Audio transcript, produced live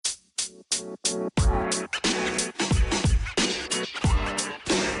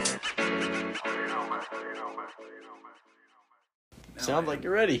Sounds like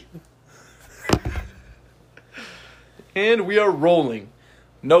you're ready. And we are rolling.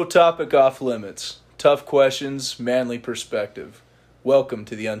 No topic off limits. Tough questions, manly perspective. Welcome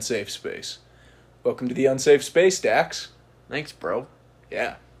to the unsafe space. Welcome to the unsafe space, Dax. Thanks, bro.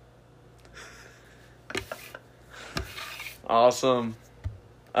 Yeah. Awesome.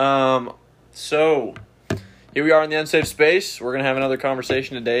 So here we are in the unsafe space. We're going to have another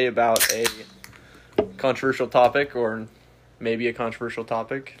conversation today about a controversial topic, or maybe a controversial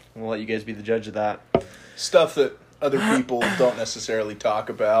topic. We'll let you guys be the judge of that. Stuff that other people don't necessarily talk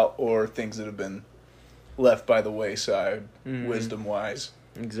about, or things that have been left by the wayside, wisdom-wise.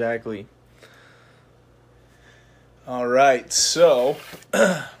 Exactly. All right, so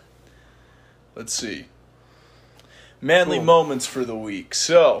let's see. Manly moments for the week.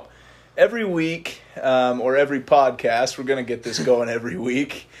 So every week, or every podcast, we're going to get this going every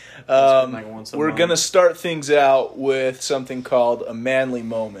week. We're going to start things out with something called a manly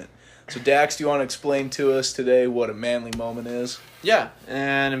moment. So Dax, do you want to explain to us today what a manly moment is? Yeah,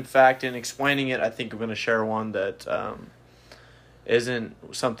 and in fact, in explaining it, I think I'm going to share one that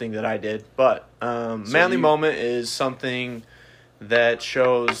isn't something that I did. But manly moment is something that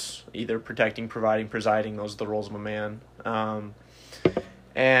shows either protecting, providing, presiding. Those are the roles of a man.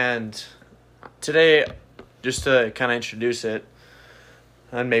 And today, just to kind of introduce it,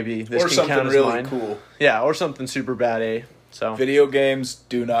 and maybe this can count as really mine. Cool. Yeah, or something super bad, eh? So video games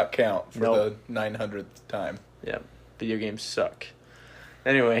do not count for the 900th time. Yeah, video games suck.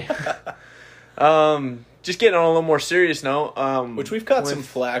 Anyway, just getting on a little more serious note. Which we've got some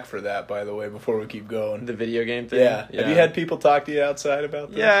flack for that, by the way, before we keep going. The video game thing? Yeah. Have you had people talk to you outside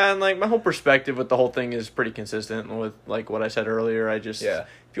about this? Yeah, and like my whole perspective with the whole thing is pretty consistent with like what I said earlier. I just, if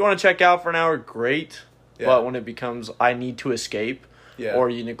you want to check out for an hour, great. Yeah. But when it becomes, I need to escape, or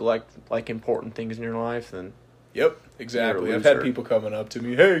you neglect like important things in your life, then... Yep, exactly. I've had people coming up to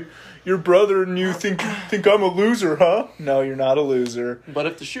me, hey, your brother and you think I'm a loser, huh? No, you're not a loser. But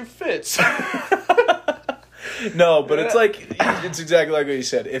if the shoe fits... No, but it's like, it's exactly like what you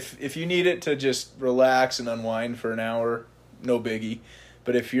said. If you need it to just relax and unwind for an hour, no biggie.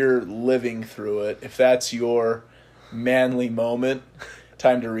 But if you're living through it, if that's your manly moment,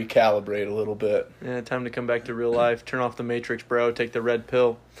 time to recalibrate a little bit. Yeah, time to come back to real life. Turn off the Matrix, bro. Take the red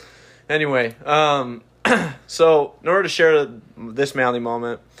pill. Anyway, so in order to share this manly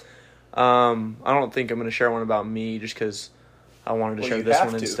moment, I don't think I'm going to share one about me just because I wanted to share this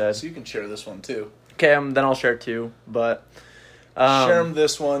one instead. So you can share this one too. Okay, then I'll share two, but... share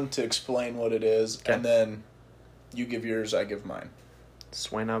this one to explain what it is, and then you give yours, I give mine.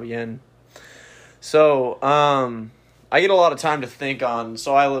 Suena bien. So, I get a lot of time to think on...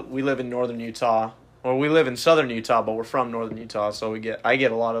 So, we live in northern Utah. Or we live in southern Utah, but we're from northern Utah, so I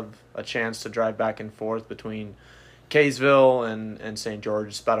get a chance to drive back and forth between Kaysville and St. George.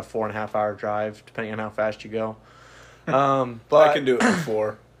 It's about a 4.5 hour drive, depending on how fast you go. But I can do it in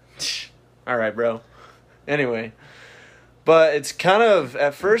 4. All right, bro. Anyway, but it's kind of,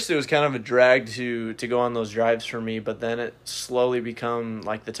 at first it was kind of a drag to go on those drives for me, but then it slowly become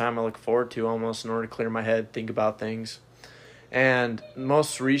like the time I look forward to almost in order to clear my head, think about things. And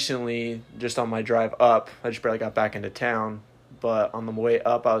most recently, just on my drive up, I just barely got back into town, but on the way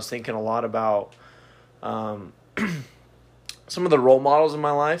up, I was thinking a lot about some of the role models in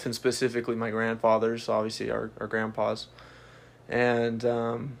my life, and specifically my grandfathers, obviously our grandpas. And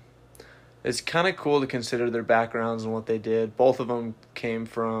it's kind of cool to consider their backgrounds and what they did. Both of them came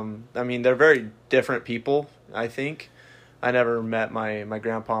from, they're very different people, I think. I never met my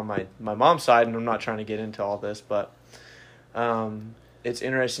grandpa on my mom's side, and I'm not trying to get into all this, but it's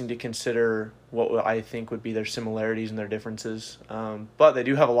interesting to consider what I think would be their similarities and their differences. But they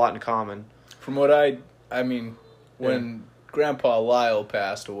do have a lot in common. From what when Grandpa Lyle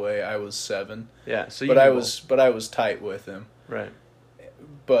passed away, I was 7. Yeah, so I was tight with him. Right.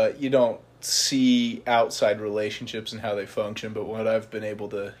 But you don't see outside relationships and how they function, but what I've been able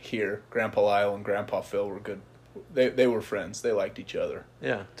to hear, Grandpa Lyle and Grandpa Phil were good. They were friends. They liked each other.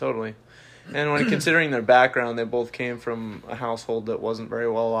 Yeah, totally. And when considering their background, they both came from a household that wasn't very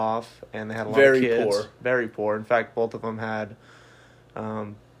well off, and they had a lot of kids. Very poor. In fact, both of them had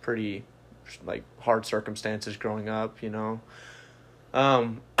pretty hard circumstances growing up,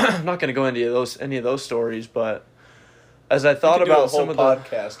 I'm not going to go into any of those stories, but as I thought about some of the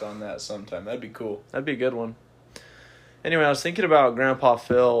podcast on that sometime, that'd be cool. That'd be a good one. Anyway, I was thinking about Grandpa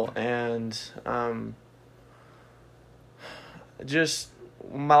Phil, and just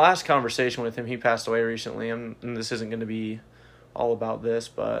my last conversation with him. He passed away recently, and this isn't going to be all about this,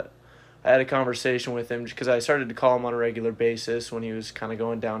 but I had a conversation with him because I started to call him on a regular basis when he was kind of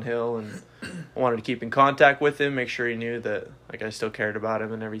going downhill, and I wanted to keep in contact with him, make sure he knew that like I still cared about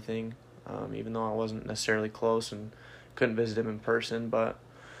him and everything, even though I wasn't necessarily close and couldn't visit him in person. But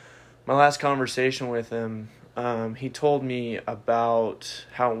my last conversation with him, he told me about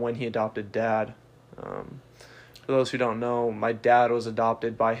how when he adopted Dad. For those who don't know, my dad was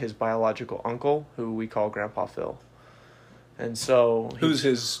adopted by his biological uncle, who we call Grandpa Phil. And so... Who's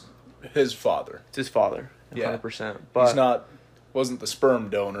his father? It's his father, 100%. But he's wasn't the sperm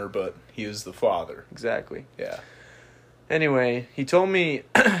donor, but he is the father. Exactly. Yeah. Anyway, he told me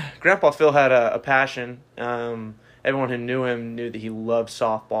Grandpa Phil had a passion. Everyone who knew him knew that he loved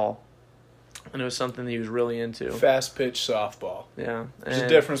softball. And it was something that he was really into. Fast pitch softball. Yeah. There's a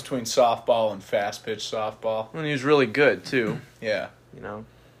difference between softball and fast pitch softball. And he was really good, too. Yeah. You know,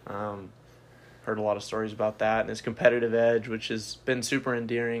 heard a lot of stories about that and his competitive edge, which has been super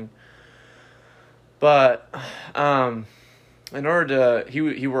endearing. But in order to...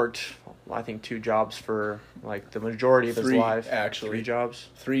 He worked, I think, 2 jobs for, like, the majority of his life. Actually. 3 jobs?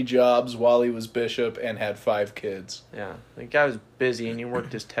 3 jobs while he was bishop and had 5 kids. Yeah. The guy was busy and he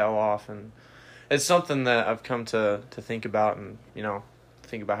worked his tail off, and... It's something that I've come to think about and, you know,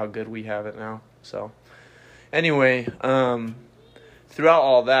 think about how good we have it now. So, anyway, throughout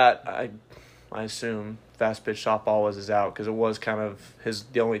all that, I assume fast pitch softball was his out because it was kind of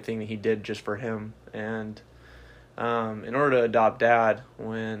the only thing that he did just for him. And in order to adopt Dad,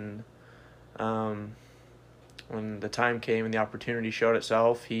 when the time came and the opportunity showed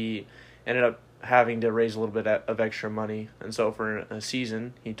itself, he ended up having to raise a little bit of extra money. And so for a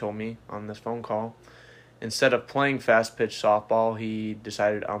season, he told me on this phone call, instead of playing fast pitch softball, he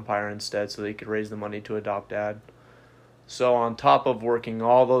decided to umpire instead so that he could raise the money to adopt Dad. So on top of working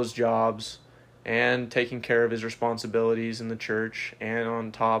all those jobs and taking care of his responsibilities in the church, and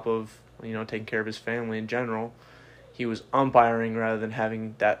on top of, you know, taking care of his family in general, he was umpiring rather than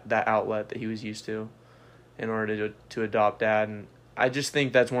having that outlet that he was used to in order to adopt Dad. And I just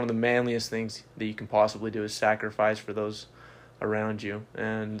think that's one of the manliest things that you can possibly do, is sacrifice for those around you.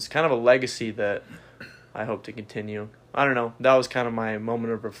 And it's kind of a legacy that I hope to continue. I don't know. That was kind of my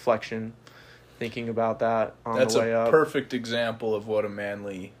moment of reflection, thinking about that on the way up. That's a perfect example of what a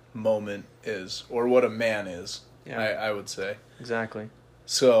manly moment is, or what a man is, I would say. Exactly.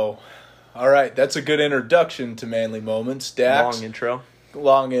 So, all right. That's a good introduction to manly moments. Dax.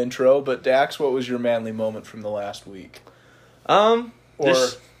 Long intro. But Dax, what was your manly moment from the last week?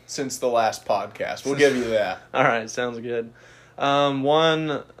 Since the last podcast. We'll give you that. All right, sounds good.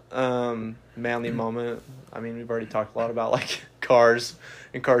 One manly moment. I mean, we've already talked a lot about like cars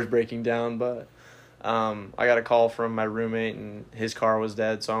and cars breaking down, but I got a call from my roommate and his car was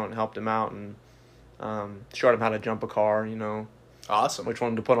dead, so I went and helped him out and showed him how to jump a car, you know. Awesome. Which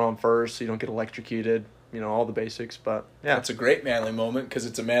one to put on first so you don't get electrocuted. You know, all the basics, but yeah. It's a great manly moment because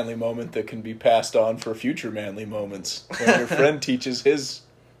it's a manly moment that can be passed on for future manly moments. When your friend teaches his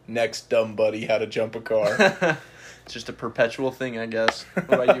next dumb buddy how to jump a car. It's just a perpetual thing, I guess.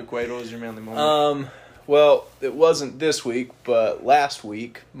 What about you, Quade? What was your manly moment? Well, it wasn't this week, but last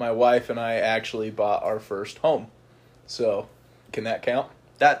week, my wife and I actually bought our first home. So, can that count?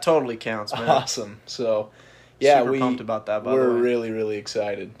 That totally counts, man. Awesome. So... Yeah, super pumped about that, by the way. We're really, really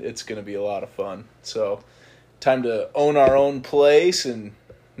excited. It's going to be a lot of fun. So, time to own our own place and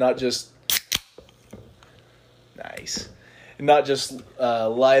not just... Nice. Not just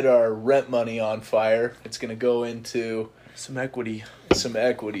light our rent money on fire. It's going to go into... Some equity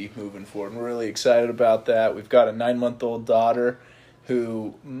moving forward. We're really excited about that. We've got a 9-month-old daughter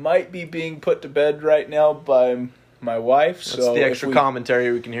who might be being put to bed right now by... my wife. That's the extra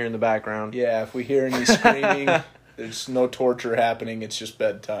commentary we can hear in the background. Yeah, if we hear any screaming, there's no torture happening. It's just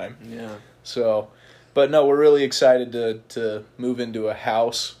bedtime. Yeah. So, but no, we're really excited to move into a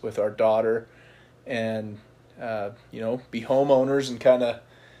house with our daughter and, be homeowners and kind of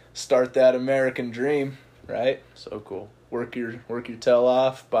start that American dream, right? So cool. Work your tail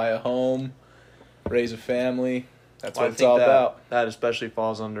off, buy a home, raise a family. That's what it's all about. That especially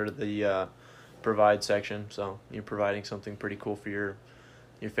falls under the... provide section, so you're providing something pretty cool for your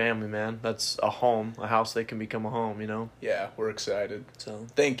family, man. That's a home, a house that can become a home, you know? Yeah, we're excited. So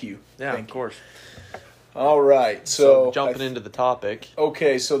thank you. Yeah, of course. All right, so jumping into the topic.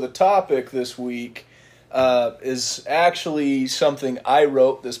 Okay, so the topic this week is actually something I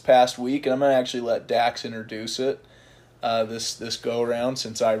wrote this past week, and I'm going to actually let Dax introduce it this go-around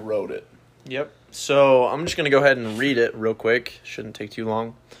since I wrote it. Yep. So I'm just going to go ahead and read it real quick. Shouldn't take too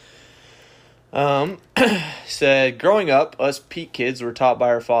long. Said, growing up, us Pete kids were taught by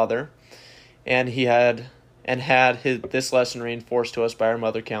our father, and he had and had this lesson reinforced to us by our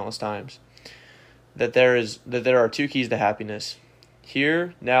mother countless times. That there are two keys to happiness.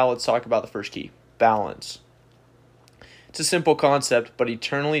 Here, now let's talk about the first key, balance. It's a simple concept, but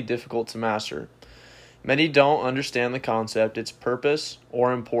eternally difficult to master. Many don't understand the concept, its purpose,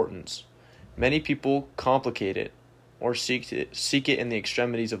 or importance. Many people complicate it, or seek it in the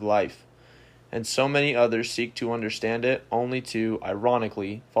extremities of life. And so many others seek to understand it, only to,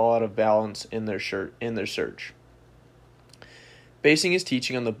 ironically, fall out of balance in their search. Basing his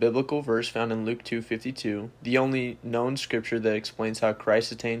teaching on the biblical verse found in Luke 2:52, the only known scripture that explains how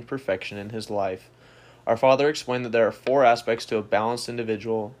Christ attained perfection in his life, our Father explained that there are 4 aspects to a balanced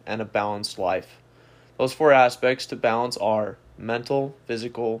individual and a balanced life. Those 4 aspects to balance are mental,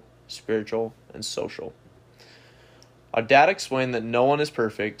 physical, spiritual, and social. Our dad explained that no one is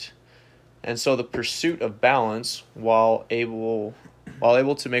perfect, and so the pursuit of balance, while able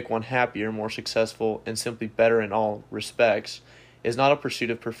to make one happier, more successful, and simply better in all respects, is not a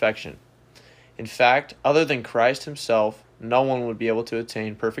pursuit of perfection. In fact, other than Christ himself, no one would be able to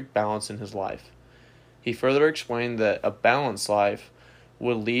attain perfect balance in his life. He further explained that a balanced life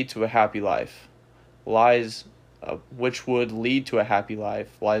would lead to a happy life. Which would lead to a happy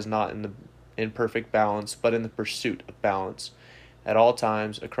life lies not in perfect balance, but in the pursuit of balance at all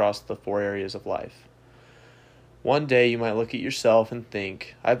times across the 4 areas of life. One day you might look at yourself and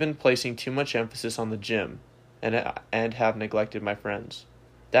think, I've been placing too much emphasis on the gym and have neglected my friends.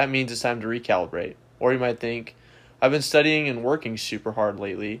 That means it's time to recalibrate. Or you might think, I've been studying and working super hard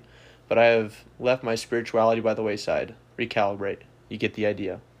lately, but I have left my spirituality by the wayside. Recalibrate. You get the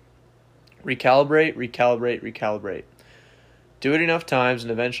idea. Recalibrate, recalibrate, recalibrate. Do it enough times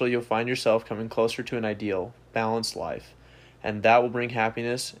and eventually you'll find yourself coming closer to an ideal, balanced life. And that will bring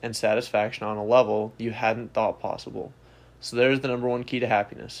happiness and satisfaction on a level you hadn't thought possible. So there's the number 1 key to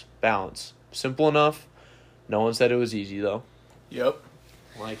happiness, balance. Simple enough. No one said it was easy, though. Yep.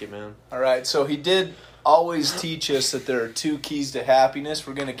 Like it, man. All right, so he did always teach us that there are 2 keys to happiness.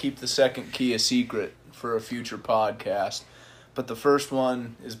 We're going to keep the second key a secret for a future podcast. But the first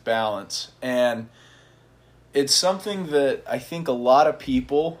one is balance. And it's something that I think a lot of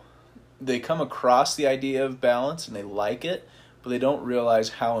people, they come across the idea of balance and they like it, but they don't realize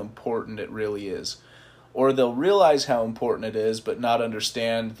how important it really is. Or they'll realize how important it is, but not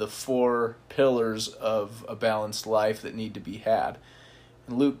understand the 4 pillars of a balanced life that need to be had.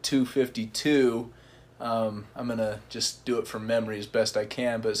 In Luke 2:52, I'm going to just do it from memory as best I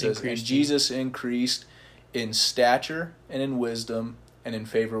can, but it says, And Jesus increased in stature and in wisdom and in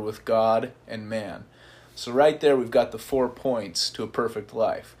favor with God and man. So right there we've got the 4 points to a perfect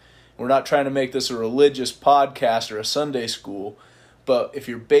life. We're not trying to make this a religious podcast or a Sunday school, but if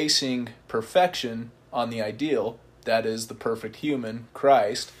you're basing perfection on the ideal, that is the perfect human,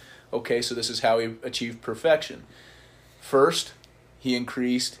 Christ, okay, so this is how he achieved perfection. First, he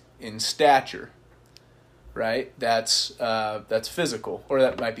increased in stature, right? That's physical, or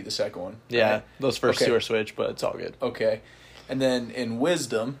that might be the second one. Yeah, right? Those first 2 are switched, but it's all good. Okay, and then in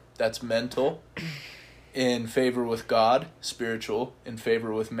wisdom, that's mental. In favor with God, spiritual. In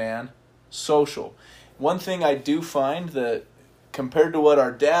favor with man, social. One thing I do find that compared to what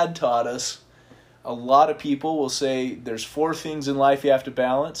our dad taught us, a lot of people will say there's 4 things in life you have to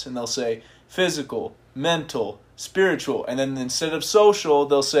balance, and they'll say physical, mental, spiritual, and then instead of social,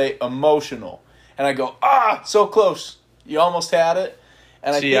 they'll say emotional. And I go, so close. You almost had it.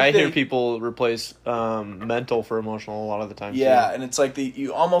 And I hear people replace mental for emotional a lot of the time. Yeah, too. And it's like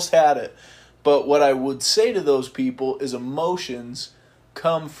you almost had it. But what I would say to those people is emotions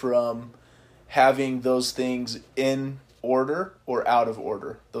come from having those things in order or out of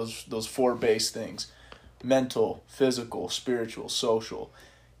order. Those 4 base things. Mental, physical, spiritual, social.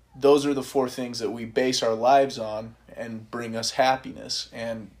 Those are the 4 things that we base our lives on and bring us happiness.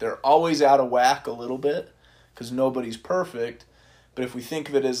 And they're always out of whack a little bit because nobody's perfect. But if we think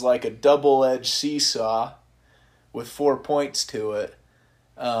of it as like a double-edged seesaw with 4 points to it,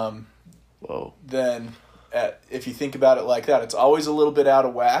 then if you think about it like that, it's always a little bit out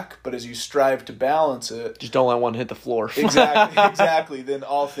of whack, but as you strive to balance it... Just don't let one hit the floor. Exactly. Then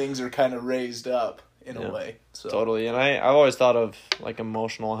all things are kind of raised up in a way. So. Totally. And I've always thought of like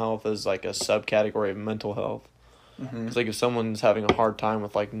emotional health as like a subcategory of mental health. Mm-hmm. It's like if someone's having a hard time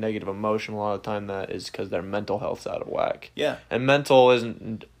with like negative emotion, a lot of the time that is because their mental health's out of whack. Yeah. And mental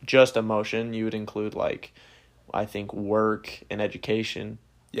isn't just emotion. You would include like, I think, work and education.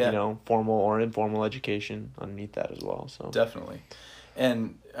 Yeah. You know, formal or informal education underneath that as well. So definitely.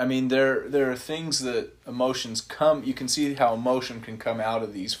 And I mean, there are things that emotions come. You can see how emotion can come out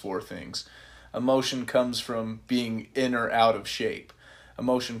of these 4 things. Emotion comes from being in or out of shape.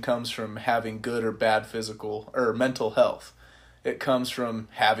 emotion comes from having good or bad physical or mental health. It comes from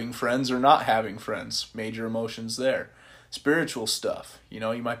having friends or not having friends. Major emotions there. Spiritual stuff. You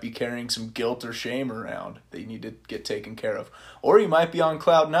might be carrying some guilt or shame around that you need to get taken care of. Or you might be on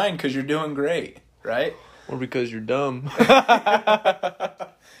cloud 9 because you're doing great, right? Or because you're dumb.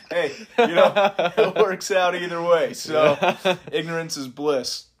 Hey, it works out either way. So, ignorance is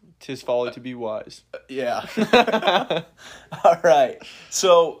bliss. 'Tis folly to be wise. Yeah. All right.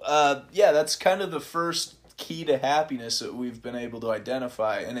 So, that's kind of the first key to happiness that we've been able to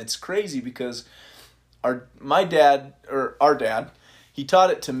identify. And it's crazy because our dad, he taught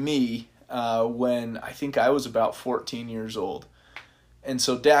it to me when I think I was about 14 years old. And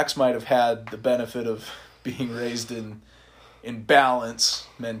so Dax might have had the benefit of being raised in balance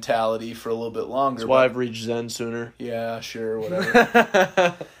mentality for a little bit longer. That's why I've reached Zen sooner. Yeah, sure,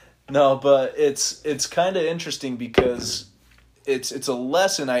 whatever. No, but it's kind of interesting because it's a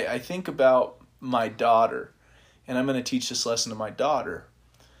lesson. I think about my daughter, and I'm going to teach this lesson to my daughter.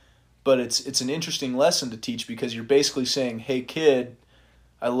 But it's an interesting lesson to teach because you're basically saying, hey, kid,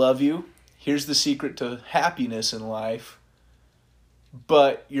 I love you. Here's the secret to happiness in life.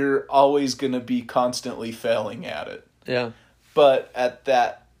 But you're always going to be constantly failing at it. Yeah. But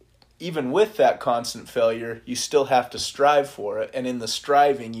even with that constant failure, you still have to strive for it. And in the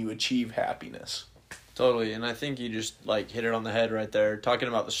striving, you achieve happiness. Totally. And I think you just hit it on the head right there, talking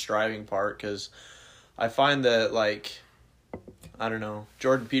about the striving part, because I find that I don't know,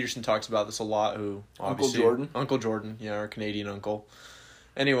 Jordan Peterson talks about this a lot, Uncle Jordan, yeah, our Canadian uncle.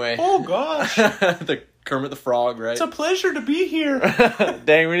 Anyway. Oh, gosh. The Kermit the Frog, right? It's a pleasure to be here.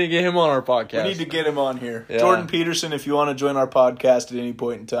 Dang, we need to get him on our podcast. We need to get him on here. Yeah. Jordan Peterson, if you want to join our podcast at any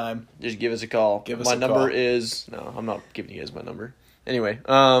point in time, just give us a call. My number is... No, I'm not giving you guys my number. Anyway.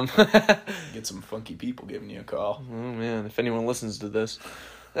 Get some funky people giving you a call. Oh, man, if anyone listens to this.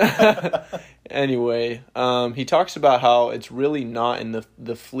 Anyway, he talks about how it's really not in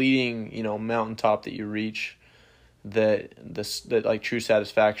the fleeting, mountaintop that you reach that true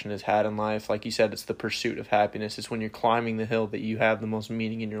satisfaction is had in life. Like you said, it's the pursuit of happiness. It's when you're climbing the hill that you have the most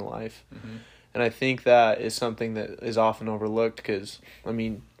meaning in your life. Mm-hmm. And I think that is something that is often overlooked because,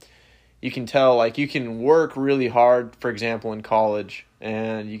 you can tell, you can work really hard, for example, in college,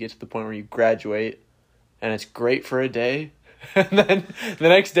 and you get to the point where you graduate, and it's great for a day. And then the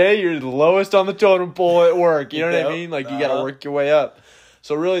next day, you're the lowest on the totem pole at work. You know what I mean? You got to work your way up.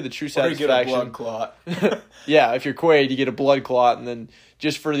 So really, the true satisfaction... Or you get a blood clot. Yeah, if you're Quade, you get a blood clot, and then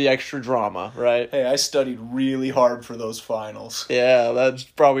just for the extra drama, right? Hey, I studied really hard for those finals. Yeah, that's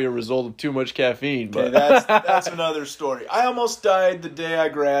probably a result of too much caffeine. But that's another story. I almost died the day I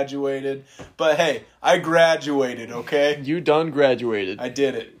graduated, but hey, I graduated, okay? You done graduated. I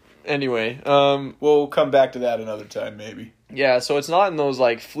did it. Anyway, we'll come back to that another time, maybe. Yeah, so it's not in those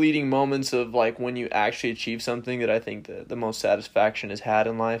fleeting moments of when you actually achieve something that I think the most satisfaction is had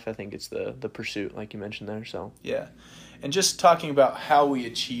in life. I think it's the pursuit, like you mentioned there. So yeah, and just talking about how we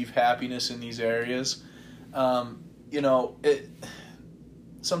achieve happiness in these areas, something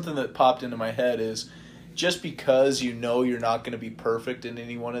that popped into my head is just because you're not going to be perfect in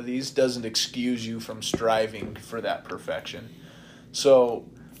any one of these doesn't excuse you from striving for that perfection. So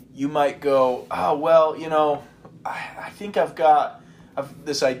you might go, I think I've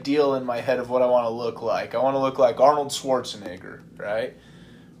this ideal in my head of what I want to look like. I want to look like Arnold Schwarzenegger, right?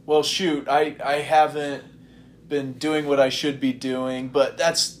 Well, shoot, I haven't been doing what I should be doing, but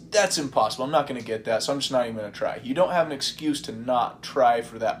that's impossible. I'm not going to get that, so I'm just not even going to try. You don't have an excuse to not try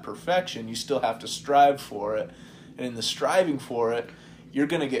for that perfection. You still have to strive for it. And in the striving for it, you're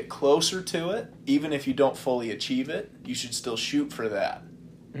going to get closer to it. Even if you don't fully achieve it, you should still shoot for that.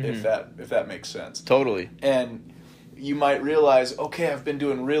 Mm-hmm. If that makes sense. Totally. And you might realize, okay, I've been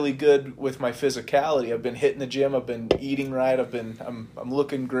doing really good with my physicality. I've been hitting the gym. I've been eating right. I'm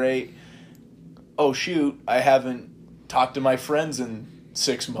looking great. Oh shoot, I haven't talked to my friends in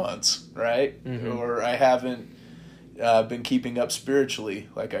 6 months, right? Mm-hmm. Or I haven't been keeping up spiritually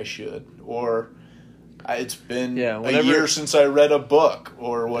like I should. Or it's been a year since I read a book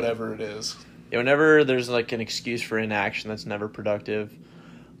or whatever it is. Yeah, whenever there's an excuse for inaction that's never productive.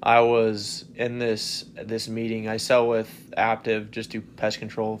 I was in this meeting. I sell with Aptiv, just do pest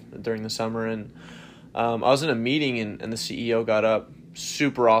control during the summer, and I was in a meeting and the CEO got up.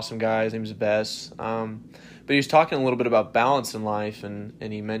 Super awesome guy. His name's Bess. But he was talking a little bit about balance in life, and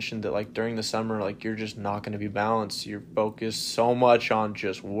he mentioned that during the summer, you're just not going to be balanced. You're focused so much on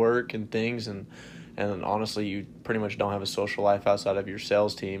just work and things, and honestly, you pretty much don't have a social life outside of your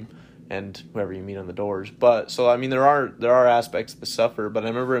sales team and whoever you meet on the doors. But so there are aspects that suffer, but I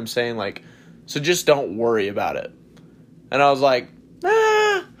remember him saying so just don't worry about it. And I was like,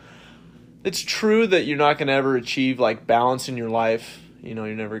 it's true that you're not going to ever achieve like balance in your life. You know,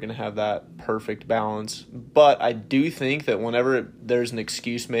 you're never going to have that perfect balance. But I do think that whenever there's an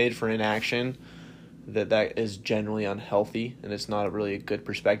excuse made for inaction, that is generally unhealthy, and it's not really a good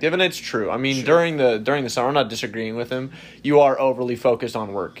perspective. And it's true. I mean, during the summer, I'm not disagreeing with him. You are overly focused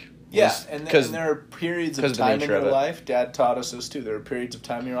on work. Yeah, and there are periods of time in your life. Dad taught us this too. There are periods of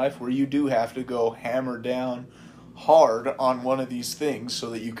time in your life where you do have to go hammer down hard on one of these things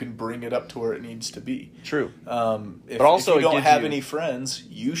so that you can bring it up to where it needs to be. True. But also, if you don't have any friends,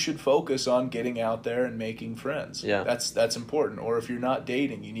 you should focus on getting out there and making friends. Yeah. That's important. Or if you're not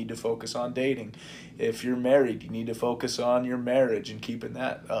dating, you need to focus on dating. If you're married, you need to focus on your marriage and keeping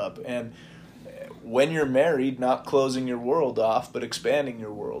that up. And when you're married, not closing your world off, but expanding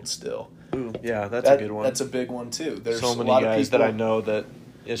your world still. Ooh, yeah, that's a good one. That's a big one, too. There's so many guys that I know that,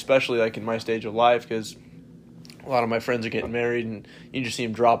 especially like in my stage of life, because a lot of my friends are getting married, and you just see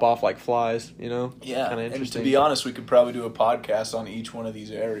them drop off like flies, you know? Yeah, kind of interesting. And to be honest, we could probably do a podcast on each one of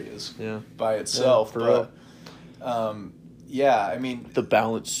these areas by itself. Yeah, for real. Yeah, I mean... The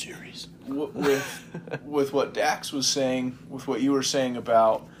Balance series. With what Dax was saying, with what you were saying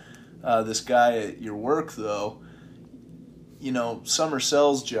about this guy at your work, though, you know, summer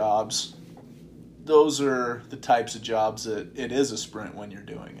sales jobs, those are the types of jobs that it is a sprint when you're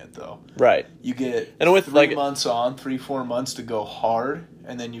doing it, though. Right. You get and with 3 months on, 3-4 months to go hard,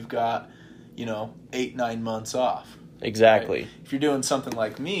 and then you've got, 8-9 months off. Exactly. Right? If you're doing something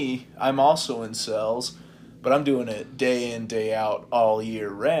like me, I'm also in sales, but I'm doing it day in, day out, all year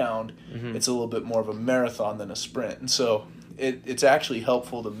round. Mm-hmm. It's a little bit more of a marathon than a sprint. And so it's actually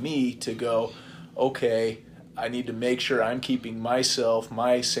helpful to me to go, okay, I need to make sure I'm keeping myself,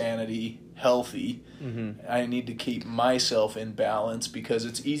 my sanity healthy. Mm-hmm. I need to keep myself in balance because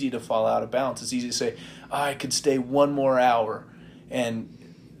it's easy to fall out of balance. It's easy to say, I could stay 1 more hour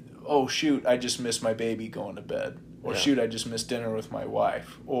and, oh, shoot, I just missed my baby going to bed. Or, shoot, I just missed dinner with my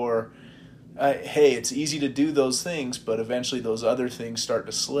wife. Or, hey, it's easy to do those things, but eventually those other things start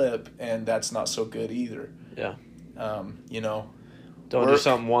to slip, and that's not so good either. Yeah. Don't do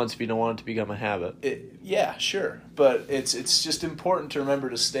something once if you don't want it to become a habit. Yeah, sure. But it's just important to remember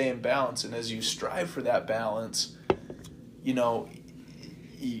to stay in balance, and as you strive for that balance, you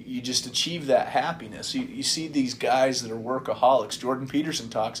just achieve that happiness. You see these guys that are workaholics. Jordan Peterson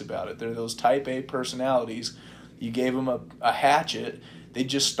talks about it. They're those type A personalities. You gave them a hatchet, they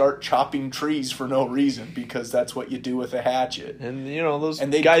just start chopping trees for no reason because that's what you do with a hatchet. And those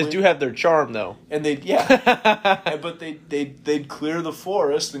guys do have their charm though. And they'd clear the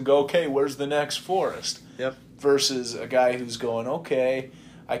forest and go, okay, where's the next forest? Yep. Versus a guy who's going, okay,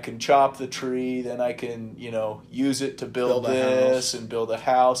 I can chop the tree, then I can, use it to build this and build a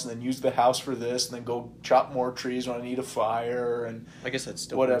house, and then use the house for this, and then go chop more trees when I need a fire, and I guess that's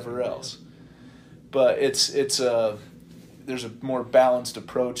still whatever else. But there's a more balanced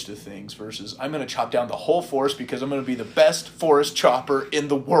approach to things versus I'm going to chop down the whole forest because I'm going to be the best forest chopper in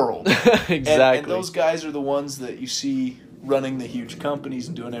the world. Exactly. And those guys are the ones that you see running the huge companies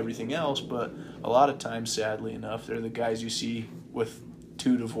and doing everything else, but a lot of times, sadly enough, they're the guys you see with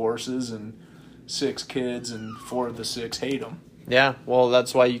 2 divorces and 6 kids, and 4 of the 6 hate them. Yeah, well,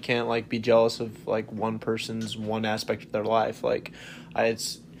 that's why you can't be jealous of one person's one aspect of their life.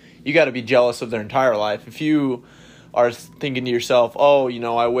 You got to be jealous of their entire life. If you are thinking to yourself, oh,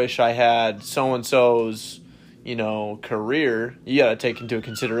 I wish I had so-and-so's, career, you got to take into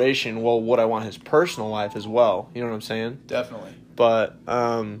consideration, well, would I want his personal life as well? You know what I'm saying? Definitely. But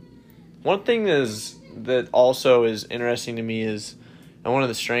one thing that also is interesting to me is, and one of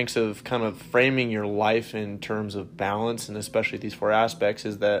the strengths of kind of framing your life in terms of balance, and especially these 4 aspects,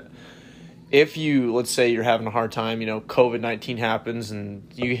 is that if you, let's say you're having a hard time, COVID-19 happens and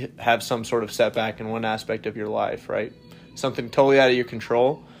you have some sort of setback in one aspect of your life, right? Something totally out of your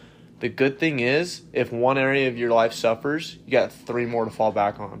control. The good thing is, if one area of your life suffers, you got 3 more to fall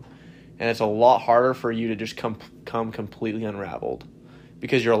back on. And it's a lot harder for you to just come completely unraveled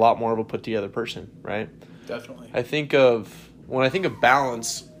because you're a lot more of a put-together person, right? Definitely. When I think of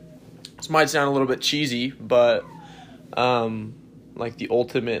balance, this might sound a little bit cheesy, but the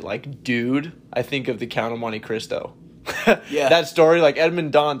ultimate dude, I think of the Count of Monte Cristo. Yeah. That story,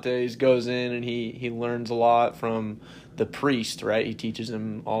 Edmond Dantes goes in and he learns a lot from the priest, right? He teaches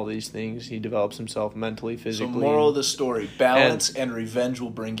him all these things. He develops himself mentally, physically. So moral of the story, balance and revenge will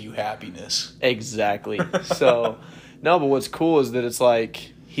bring you happiness. Exactly. So, no, but what's cool is that it's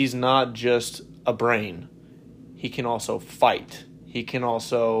he's not just a brain. He can also fight. He can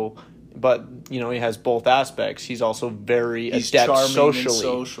also, but he has both aspects. He's also he's adept socially. And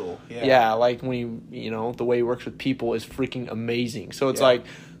social. Yeah, when the way he works with people is freaking amazing. So it's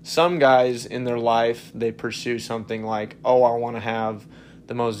some guys in their life, they pursue something like, oh, I want to have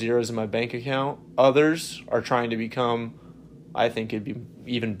the most zeros in my bank account. Others are trying to become, I think it'd be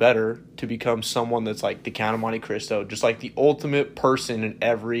even better to become someone that's like the Count of Monte Cristo, just like the ultimate person in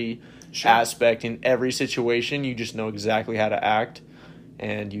every aspect, in every situation. You just know exactly how to act,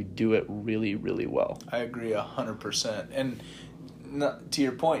 and you do it really, really well. I agree 100%. And to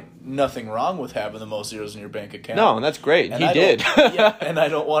your point, nothing wrong with having the most zeros in your bank account. No, and that's great. And he did. And I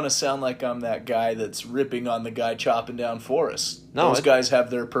don't want to sound like I'm that guy that's ripping on the guy chopping down forests. No, those guys have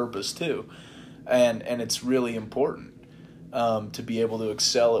their purpose too, and it's really important to be able to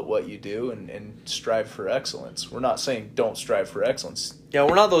excel at what you do and strive for excellence. We're not saying don't strive for excellence. Yeah,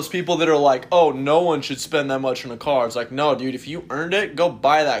 we're not those people that are like, oh, no one should spend that much on a car. It's like, no, dude, if you earned it, go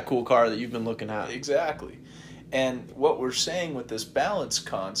buy that cool car that you've been looking at. Exactly. And what we're saying with this balance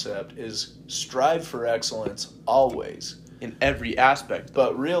concept is strive for excellence always. In every aspect.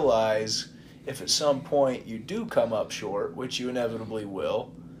 But realize if at some point you do come up short, which you inevitably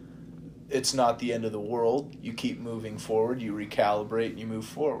will, it's not the end of the world. You keep moving forward, you recalibrate, and you move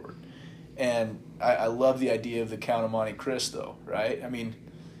forward. And I love the idea of the Count of Monte Cristo, right? I mean,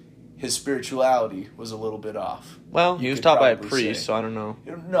 his spirituality was a little bit off. Well, he was taught by a priest, so I don't know.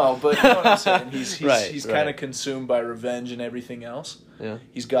 No, but you know what I'm saying? He's right. kind of consumed by revenge and everything else. Yeah.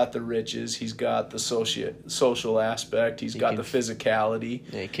 He's got the riches. He's got the social aspect. He's got the physicality.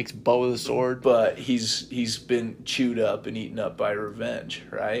 Yeah, he kicks butt with a sword. But he's been chewed up and eaten up by revenge,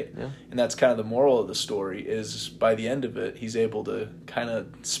 right? Yeah. And that's kind of the moral of the story is by the end of it, he's able to kind of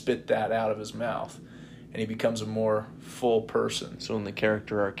spit that out of his mouth. And he becomes a more full person. So in the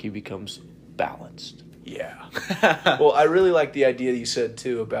character arc, he becomes balanced. Yeah. Well, I really like the idea that you said,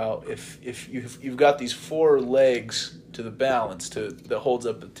 too, about if you've got these four legs to the balance that holds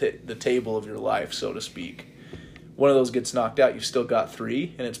up the table of your life, so to speak. One of those gets knocked out, you've still got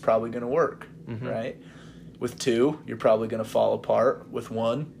three, and it's probably going to work, right? With two, you're probably going to fall apart. With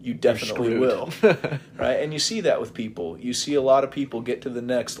one, you definitely will. Right? And you see that with people. You see a lot of people get to the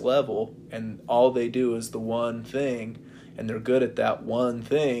next level, and all they do is the one thing, and they're good at that one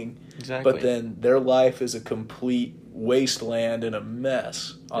thing. Exactly. But then their life is a complete wasteland and a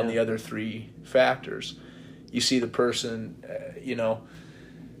mess on the other three factors. You see the person,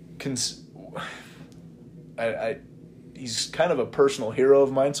 he's kind of a personal hero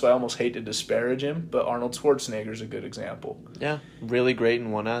of mine, so I almost hate to disparage him, but Arnold Schwarzenegger's a good example. Yeah, really great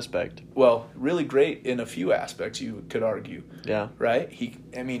in one aspect. Well, really great in a few aspects, you could argue. Yeah. Right?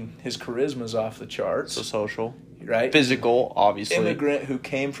 His charisma's off the charts. So social. Right? Physical, obviously. Immigrant who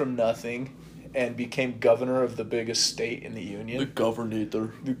came from nothing and became governor of the biggest state in the Union. The governor.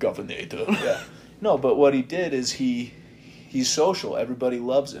 Yeah. No, but what he did is he's social. Everybody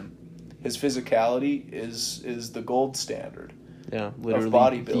loves him. His physicality is the gold standard. Yeah, literally of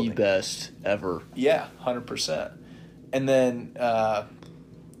bodybuilding. The best ever. Yeah, 100%. And then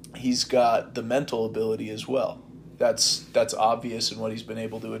he's got the mental ability as well. That's obvious in what he's been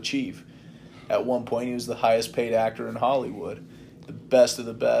able to achieve. At one point, he was the highest paid actor in Hollywood, the best of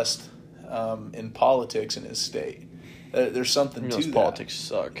the best in politics in his state. There's something to that. Politics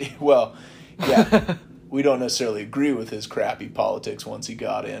suck. Well, yeah, we don't necessarily agree with his crappy politics once he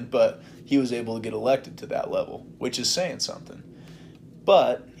got in, but he was able to get elected to that level, which is saying something.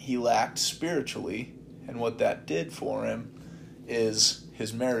 But he lacked spiritually, and what that did for him is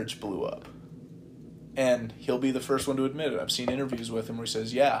his marriage blew up. And he'll be the first one to admit it. I've seen interviews with him where he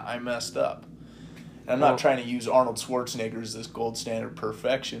says, yeah, I messed up. And I'm not trying to use Arnold Schwarzenegger as this gold standard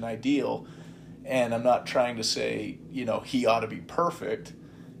perfection ideal, and I'm not trying to say, he ought to be perfect.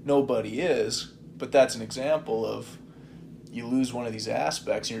 Nobody is, but that's an example of you lose one of these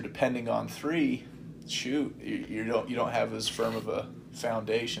aspects and you're depending on three. Shoot, you don't have as firm of a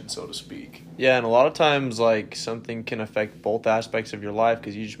foundation, so to speak. Yeah, and a lot of times like something can affect both aspects of your life,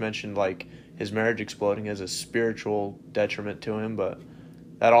 because you just mentioned like his marriage exploding as a spiritual detriment to him, but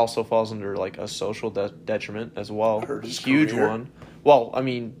that also falls under like a social detriment as well. Hurt his huge career. One. Well, I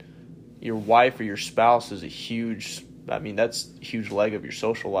mean, your wife or your spouse is that's a huge leg of your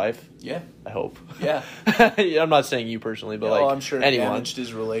social life. Yeah. I hope. Yeah. I'm not saying you personally, but I'm sure it anyone. damaged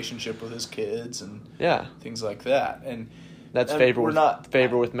his relationship with his kids and things like that. And that's favor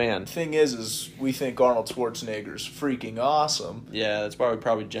with man. Thing is we think Arnold Schwarzenegger's freaking awesome. Yeah, that's why we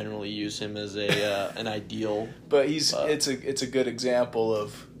probably generally use him as a an ideal. But it's a good example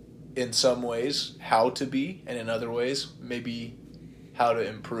of, in some ways, how to be, and in other ways, maybe how to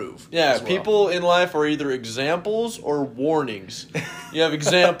improve. Yeah, people in life are either examples or warnings. You have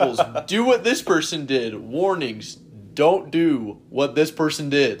examples. Do what this person did. Warnings. Don't do what this person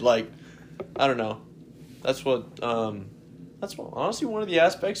did. Like, I don't know. That's what That's honestly one of the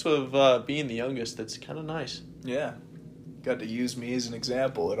aspects of being the youngest that's kind of nice. Yeah. Got to use me as an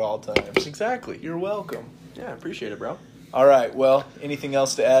example at all times. Exactly. You're welcome. Yeah, I appreciate it, bro. All right, well, anything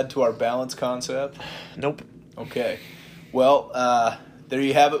else to add to our balance concept? Nope. Okay. Well, there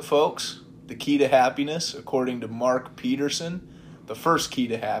you have it, folks. The key to happiness, according to Mark Peterson. The first key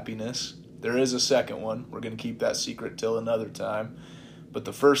to happiness. There is a second one. We're going to keep that secret till another time. But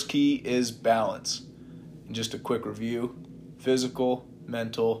the first key is balance. And just a quick review. Physical,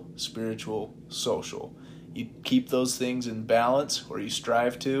 mental, spiritual, social. You keep those things in balance, or you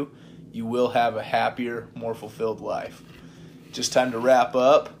strive to, you will have a happier, more fulfilled life. Just time to wrap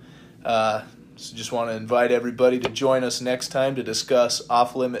up. So just want to invite everybody to join us next time to discuss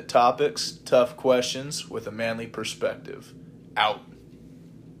off-limit topics, tough questions with a manly perspective. Out.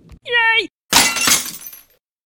 Yay!